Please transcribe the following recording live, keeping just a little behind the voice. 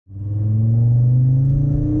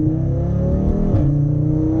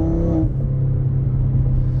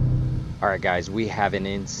Alright guys, we have an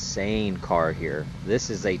insane car here. This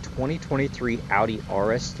is a 2023 Audi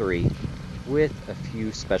RS3 with a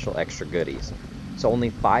few special extra goodies. So only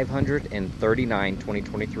 539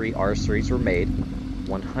 2023 RS3s were made.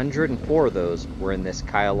 104 of those were in this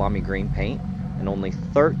Kyalami Green paint, and only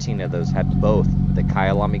 13 of those had both the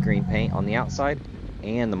Kyalami Green paint on the outside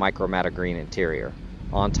and the Micromata Green interior.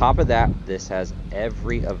 On top of that, this has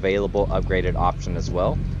every available upgraded option as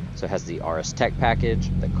well. So it has the RS Tech package,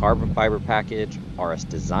 the carbon fiber package, RS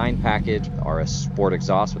Design package, the RS Sport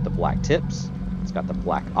exhaust with the black tips. It's got the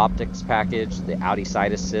black Optics package, the Audi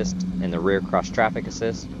side assist, and the rear cross traffic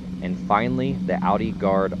assist. And finally, the Audi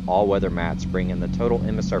Guard all-weather mats, bringing the total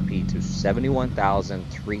MSRP to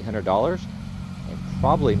 $71,300 and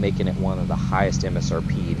probably making it one of the highest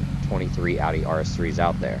MSRP'd 23 Audi RS3s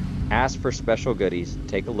out there. As for special goodies,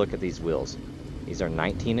 take a look at these wheels. These are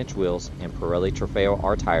 19-inch wheels and Pirelli Trofeo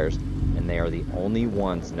R tires, and they are the only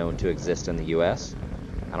ones known to exist in the US.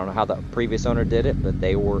 I don't know how the previous owner did it, but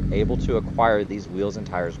they were able to acquire these wheels and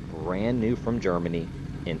tires brand new from Germany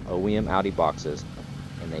in OEM Audi boxes,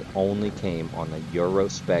 and they only came on the Euro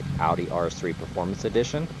Spec Audi RS3 Performance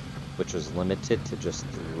Edition, which was limited to just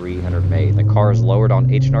 300 made. The car is lowered on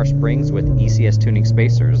H&R springs with ECS tuning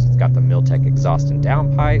spacers. It's got the Miltek exhaust and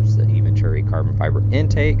downpipes, the Eventuri carbon fiber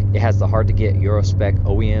intake. It has the hard-to-get Euro Spec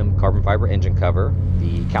OEM carbon fiber engine cover.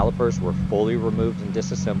 The calipers were fully removed and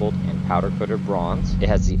disassembled and powder-coated bronze. It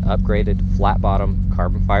has the upgraded flat-bottom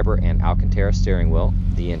carbon fiber and Alcantara steering wheel.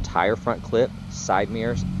 The entire front clip, side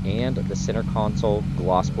mirrors, and the center console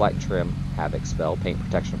gloss black trim have Expel paint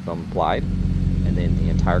protection film applied. And then the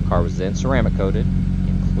entire car was then ceramic coated,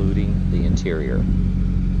 including the interior.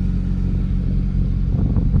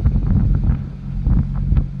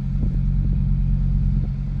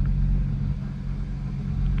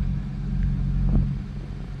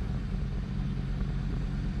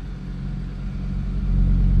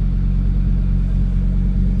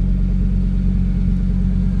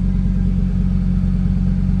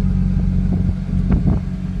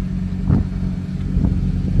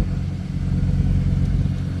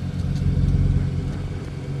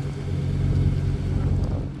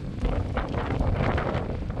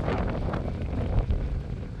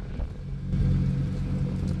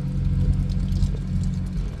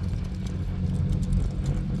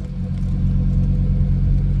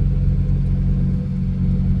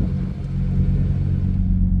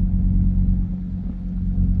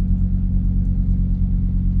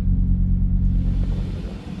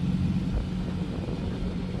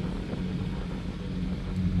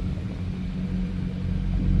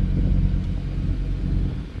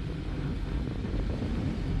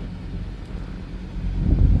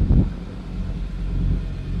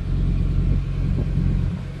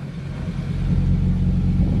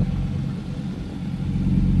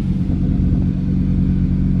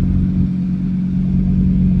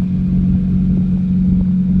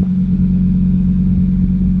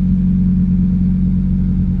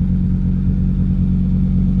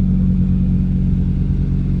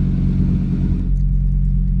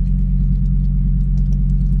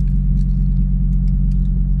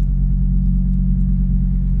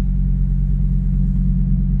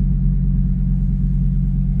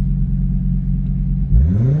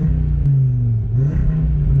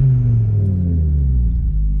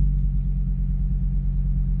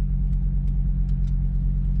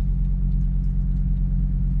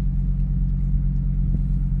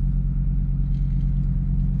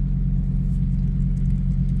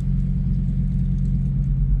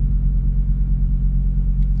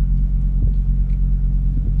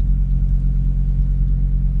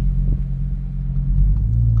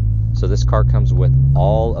 So this car comes with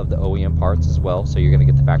all of the OEM parts as well. So you're going to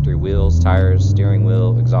get the factory wheels, tires, steering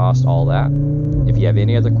wheel, exhaust, all that. If you have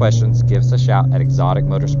any other questions, give us a shout at Exotic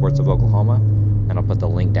Motorsports of Oklahoma, and I'll put the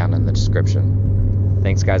link down in the description.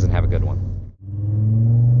 Thanks guys, and have a good one.